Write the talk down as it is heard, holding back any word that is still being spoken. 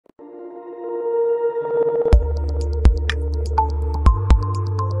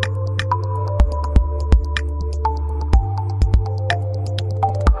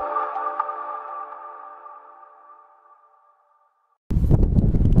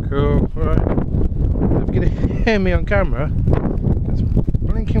Cool, right. If you can hear me on camera, it's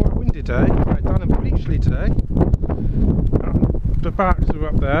blinking wet windy day. Right, down in Beachley today. The backs are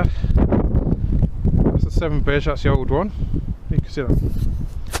up there. That's the Severn Bridge, that's the old one. You can see that.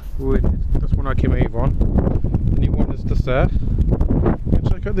 That's one I can move on. The new one is just there. And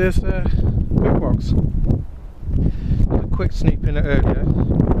check out this Pillbox. A quick sneak in it earlier.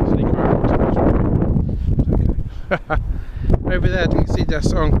 Sneak around. Okay. Over there, you can see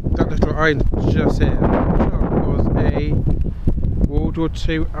this on that little island just here. That was a World War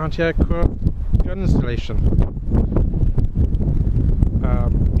II anti-aircraft gun installation.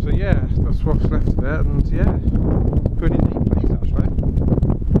 So yeah, that's what's left of it, and yeah, pretty neat place actually.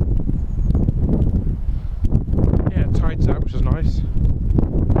 Yeah, it tides out, which is nice.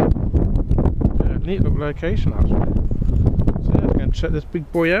 Yeah, neat little location actually. So yeah, I'm going to check this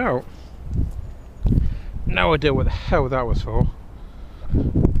big boy out. No idea what the hell that was for.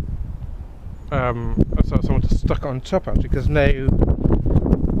 I thought someone just stuck it on top actually, because no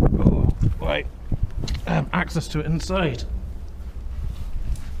access to it inside.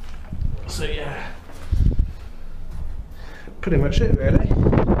 So yeah, pretty much it really.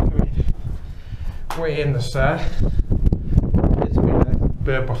 I mean, way in the stair. It's been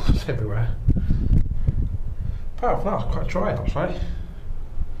beer bottles everywhere. Apart from that, it's quite dry actually.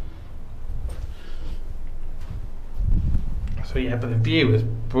 So yeah, but the view is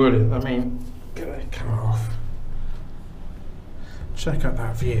brilliant. I mean, get that camera off. Check out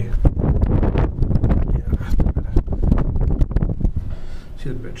that view. Yeah, that's better. See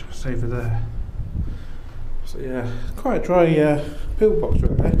the bridge just over there. So yeah, quite a dry pillbox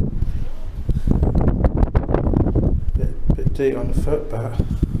really. Bit deep on the foot, but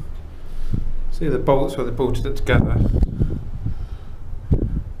see the bolts where they bolted it together.